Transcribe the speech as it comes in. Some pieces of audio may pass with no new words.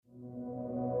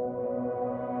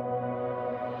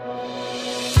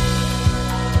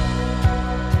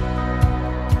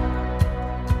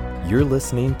You're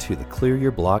listening to the Clear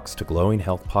Your Blocks to Glowing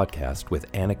Health podcast with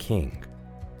Anna King.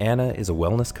 Anna is a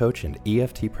wellness coach and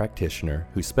EFT practitioner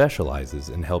who specializes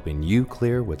in helping you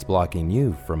clear what's blocking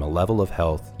you from a level of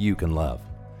health you can love.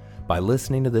 By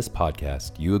listening to this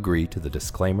podcast, you agree to the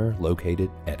disclaimer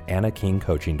located at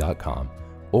annakingcoaching.com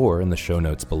or in the show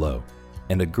notes below,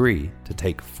 and agree to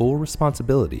take full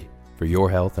responsibility for your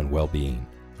health and well-being.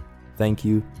 Thank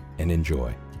you and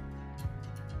enjoy.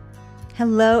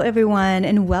 Hello, everyone,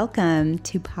 and welcome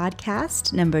to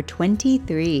podcast number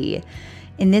 23.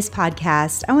 In this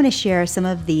podcast, I want to share some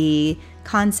of the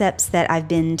concepts that I've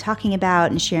been talking about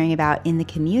and sharing about in the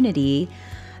community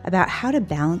about how to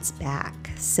bounce back.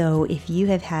 So if you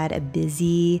have had a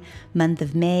busy month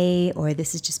of May, or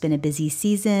this has just been a busy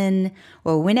season,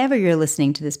 or whenever you're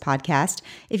listening to this podcast,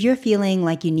 if you're feeling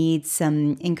like you need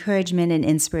some encouragement and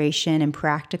inspiration and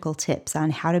practical tips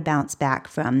on how to bounce back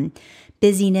from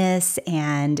busyness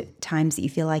and times that you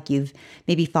feel like you've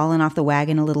maybe fallen off the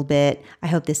wagon a little bit, I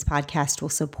hope this podcast will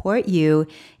support you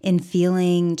in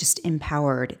feeling just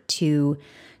empowered to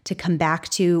come back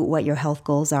to what your health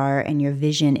goals are and your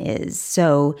vision is.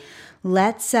 So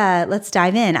let's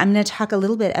dive in. I'm going to talk a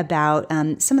little bit about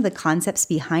some of the concepts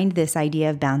behind this idea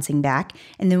of bouncing back,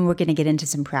 and then we're going to get into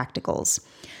some practicals.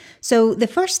 So the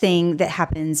first thing that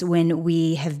happens when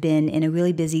we have been in a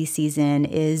really busy season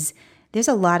is there's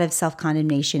a lot of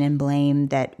self-condemnation and blame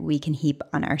that we can heap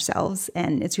on ourselves.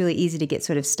 And it's really easy to get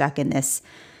sort of stuck in this,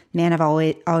 man, I've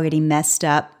already messed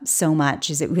up so much.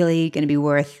 Is it really going to be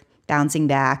worth bouncing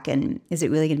back? And is it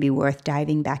really going to be worth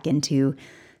diving back into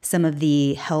some of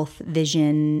the health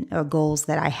vision or goals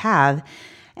that I have?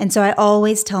 And so I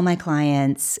always tell my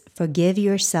clients, forgive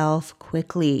yourself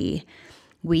quickly.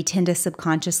 We tend to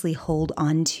subconsciously hold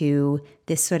on to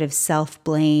this sort of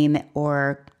self-blame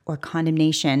or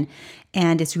condemnation.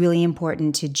 And it's really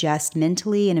important to just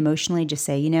mentally and emotionally just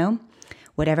say,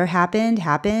 whatever happened,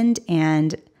 happened.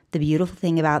 And the beautiful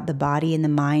thing about the body and the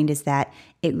mind is that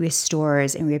it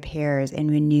restores and repairs and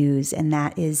renews. And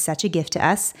that is such a gift to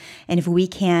us. And if we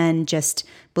can just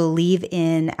believe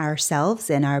in ourselves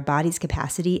and our body's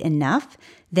capacity enough,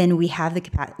 then we have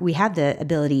the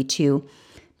ability to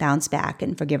bounce back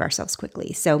and forgive ourselves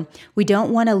quickly. So we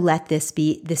don't want to let this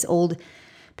be this old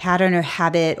pattern or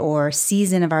habit or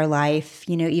season of our life,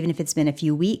 even if it's been a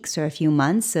few weeks or a few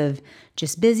months of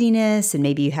just busyness, and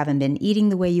maybe you haven't been eating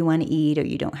the way you want to eat, or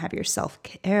you don't have your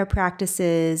self-care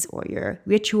practices or your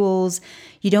rituals.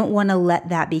 You don't want to let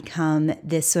that become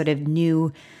this sort of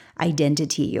new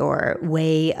identity or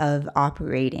way of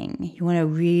operating. You want to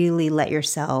really let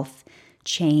yourself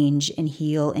change and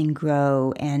heal and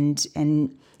grow and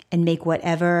make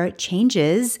whatever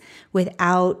changes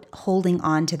without holding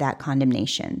on to that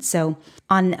condemnation. So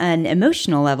on an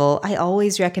emotional level, I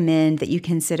always recommend that you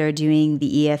consider doing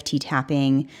the EFT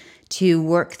tapping to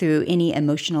work through any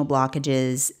emotional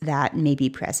blockages that may be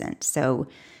present. So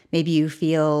maybe you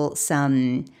feel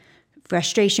some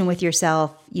frustration with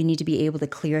yourself. You need to be able to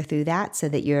clear through that so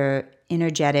that your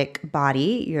energetic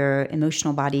body, your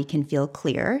emotional body, can feel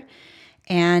clear.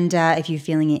 And if you're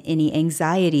feeling any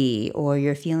anxiety, or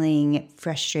you're feeling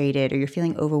frustrated, or you're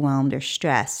feeling overwhelmed or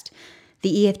stressed,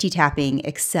 the EFT tapping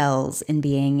excels in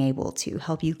being able to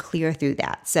help you clear through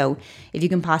that. So if you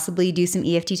can possibly do some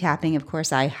EFT tapping, of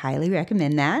course, I highly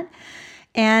recommend that.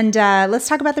 And let's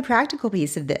talk about the practical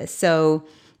piece of this. So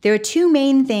there are two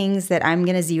main things that I'm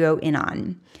going to zero in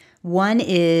on. One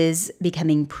is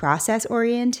becoming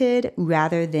process-oriented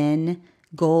rather than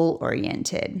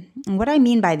goal-oriented. And what I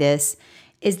mean by this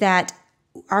is that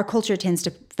our culture tends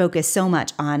to focus so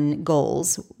much on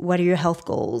goals. What are your health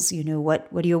goals? What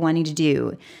are you wanting to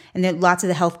do? And then lots of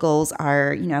the health goals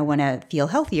are, I want to feel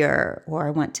healthier, or I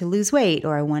want to lose weight,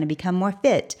 or I want to become more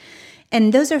fit.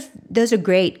 And those are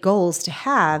great goals to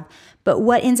have. But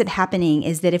what ends up happening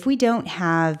is that if we don't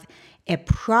have a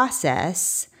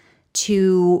process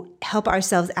to help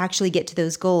ourselves actually get to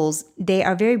those goals, they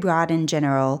are very broad and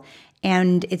general.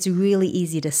 And it's really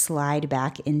easy to slide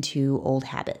back into old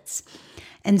habits.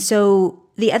 And so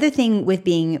the other thing with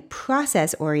being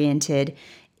process-oriented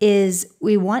is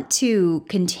we want to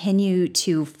continue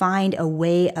to find a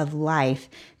way of life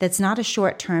that's not a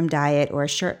short-term diet or a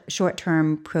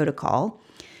short-term protocol.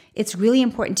 It's really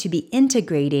important to be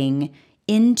integrating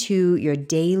into your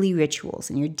daily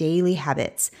rituals and your daily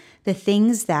habits the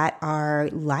things that are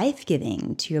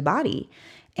life-giving to your body.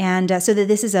 And so that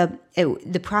this is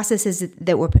the processes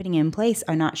that we're putting in place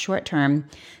are not short-term,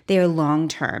 they are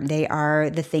long-term. They are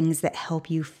the things that help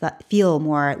you feel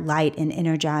more light and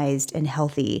energized and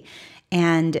healthy.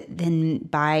 And then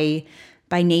by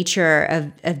by nature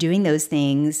of doing those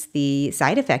things, the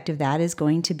side effect of that is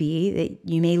going to be that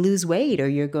you may lose weight or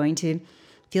you're going to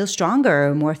feel stronger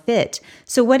or more fit.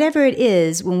 So whatever it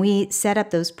is, when we set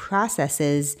up those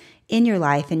processes in your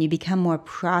life and you become more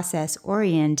process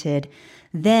oriented,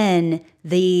 then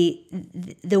the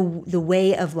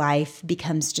way of life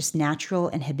becomes just natural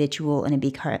and habitual, and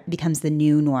it becomes the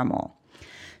new normal.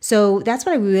 So that's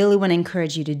what I really want to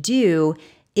encourage you to do,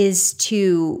 is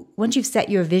to, once you've set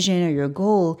your vision or your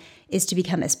goal, is to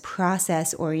become as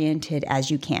process oriented as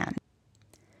you can.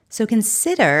 So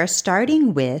consider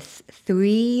starting with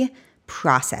 3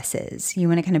 processes. You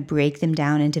want to kind of break them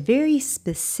down into very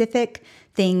specific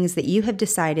things that you have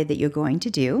decided that you're going to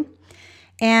do.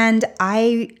 And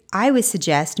I would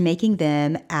suggest making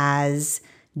them as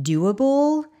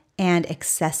doable and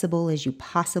accessible as you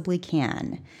possibly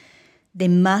can. They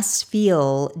must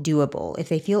feel doable. If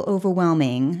they feel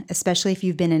overwhelming, especially if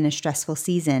you've been in a stressful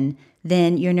season,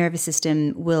 then your nervous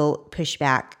system will push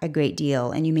back a great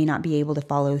deal and you may not be able to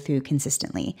follow through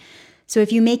consistently. So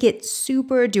if you make it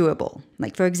super doable,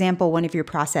 like for example, one of your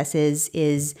processes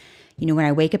is, when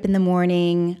I wake up in the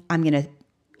morning,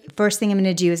 first thing I'm going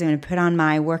to do is I'm going to put on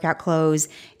my workout clothes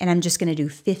and I'm just going to do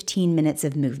 15 minutes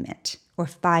of movement or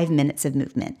 5 minutes of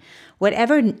movement.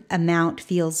 Whatever amount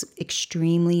feels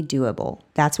extremely doable,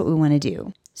 that's what we want to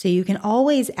do. So you can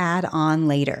always add on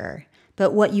later.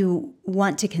 But what you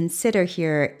want to consider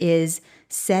here is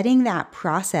setting that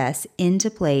process into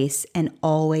place and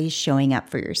always showing up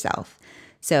for yourself.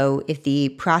 So if the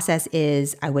process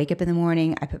is I wake up in the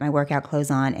morning, I put my workout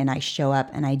clothes on, and I show up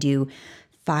and I do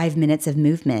 5 minutes of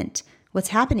movement, what's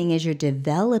happening is you're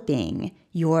developing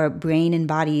your brain and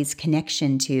body's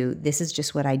connection to this is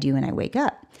just what I do when I wake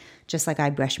up. Just like I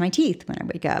brush my teeth when I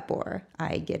wake up, or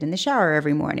I get in the shower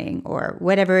every morning, or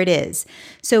whatever it is.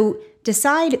 So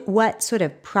decide what sort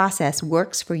of process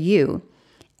works for you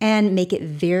and make it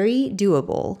very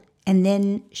doable, and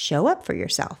then show up for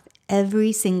yourself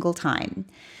every single time.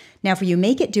 Now, if you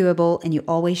make it doable and you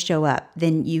always show up,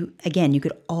 then you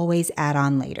could always add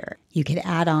on later. You could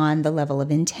add on the level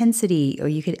of intensity, or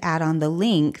you could add on the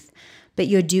length, but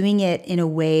you're doing it in a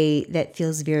way that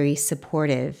feels very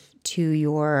supportive to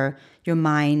your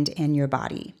mind and your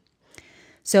body.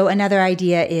 So another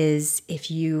idea is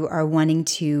if you are wanting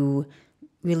to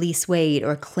release weight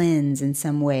or cleanse in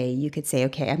some way, you could say,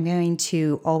 okay, I'm going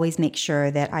to always make sure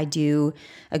that I do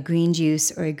a green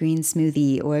juice or a green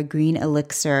smoothie or a green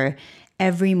elixir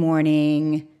every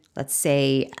morning, let's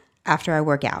say after I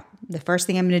work out. The first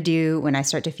thing I'm going to do when I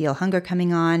start to feel hunger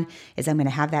coming on is I'm going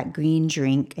to have that green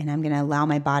drink, and I'm going to allow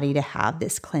my body to have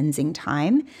this cleansing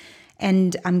time.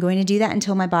 And I'm going to do that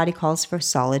until my body calls for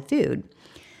solid food.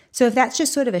 So if that's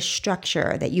just sort of a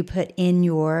structure that you put in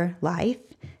your life,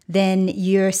 then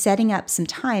you're setting up some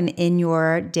time in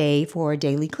your day for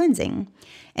daily cleansing.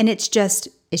 And it's just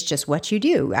what you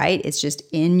do, right? It's just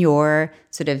in your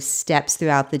sort of steps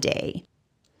throughout the day.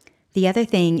 The other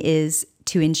thing is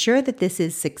to ensure that this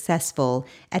is successful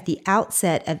at the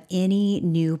outset of any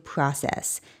new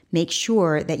process. Make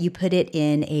sure that you put it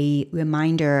in a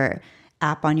reminder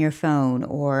app on your phone,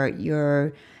 or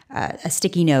a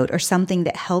sticky note, or something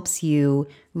that helps you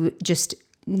just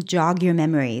jog your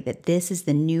memory that this is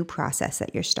the new process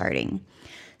that you're starting.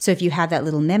 So if you have that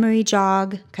little memory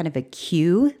jog, kind of a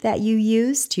cue that you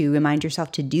use to remind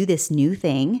yourself to do this new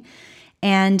thing,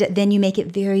 and then you make it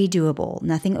very doable,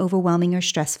 nothing overwhelming or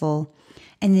stressful,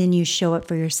 and then you show up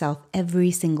for yourself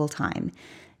every single time.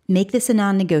 Make this a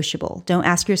non-negotiable. Don't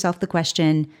ask yourself the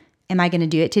question, am I going to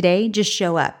do it today? Just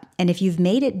show up. And if you've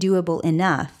made it doable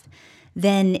enough,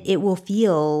 then it will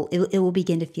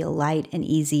begin to feel light and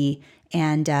easy.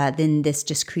 And then this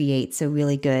just creates a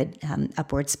really good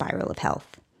upward spiral of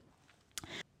health.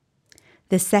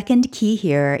 The second key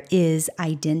here is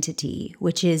identity,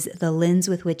 which is the lens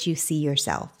with which you see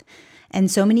yourself. And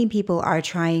so many people are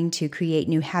trying to create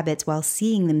new habits while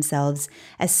seeing themselves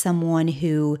as someone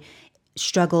who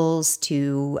struggles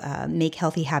to make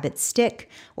healthy habits stick,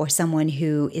 or someone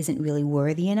who isn't really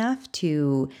worthy enough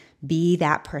to be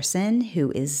that person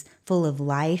who is full of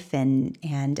life and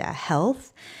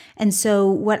health. And so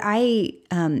what I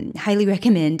highly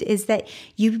recommend is that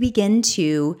you begin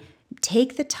to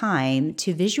take the time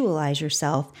to visualize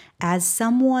yourself as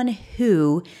someone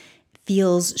who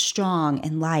feels strong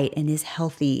and light and is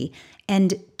healthy,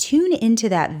 and tune into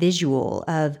that visual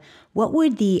of what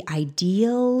would the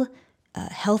ideal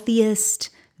healthiest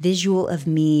visual of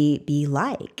me be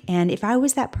like? And if I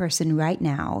was that person right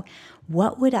now,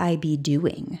 what would I be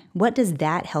doing? What does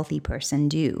that healthy person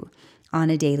do on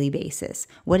a daily basis?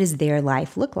 What does their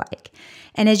life look like?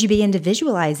 And as you begin to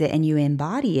visualize it and you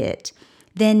embody it,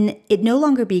 then it no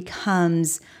longer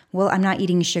becomes, well, I'm not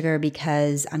eating sugar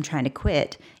because I'm trying to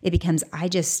quit. It becomes,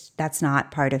 that's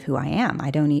not part of who I am.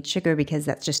 I don't eat sugar because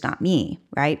that's just not me,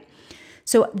 right?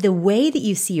 So the way that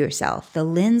you see yourself, the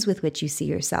lens with which you see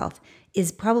yourself,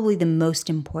 is probably the most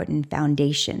important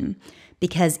foundation,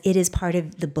 because it is part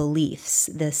of the beliefs,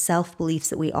 the self-beliefs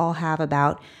that we all have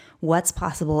about what's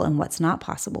possible and what's not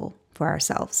possible for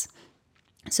ourselves.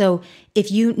 So if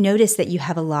you notice that you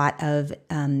have a lot of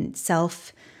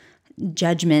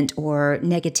self-judgment or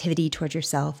negativity towards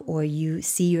yourself, or you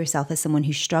see yourself as someone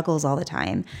who struggles all the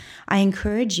time, I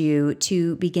encourage you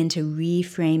to begin to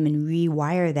reframe and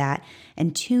rewire that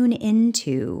and tune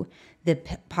into the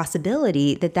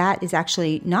possibility that that is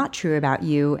actually not true about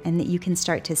you, and that you can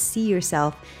start to see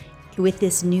yourself with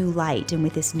this new light and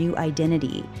with this new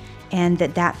identity, and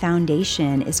that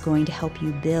foundation is going to help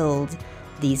you build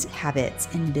these habits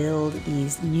and build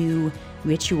these new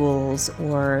rituals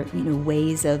or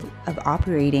ways of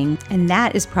operating. And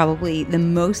that is probably the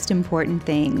most important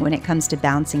thing when it comes to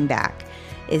bouncing back,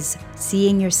 is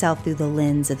seeing yourself through the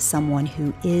lens of someone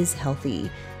who is healthy,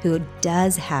 who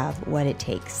does have what it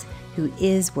takes, who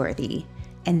is worthy.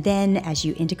 And then as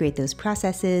you integrate those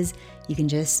processes, you can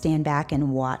just stand back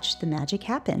and watch the magic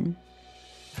happen.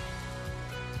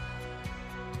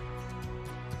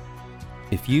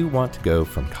 If you want to go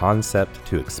from concept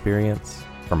to experience,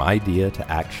 from idea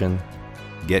to action,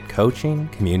 get coaching,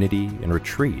 community, and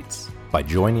retreats by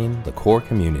joining the Core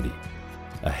Community,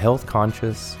 a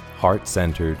health-conscious,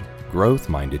 heart-centered,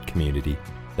 growth-minded community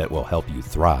that will help you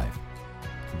thrive.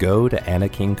 Go to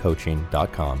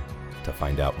annakingcoaching.com to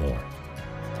find out more.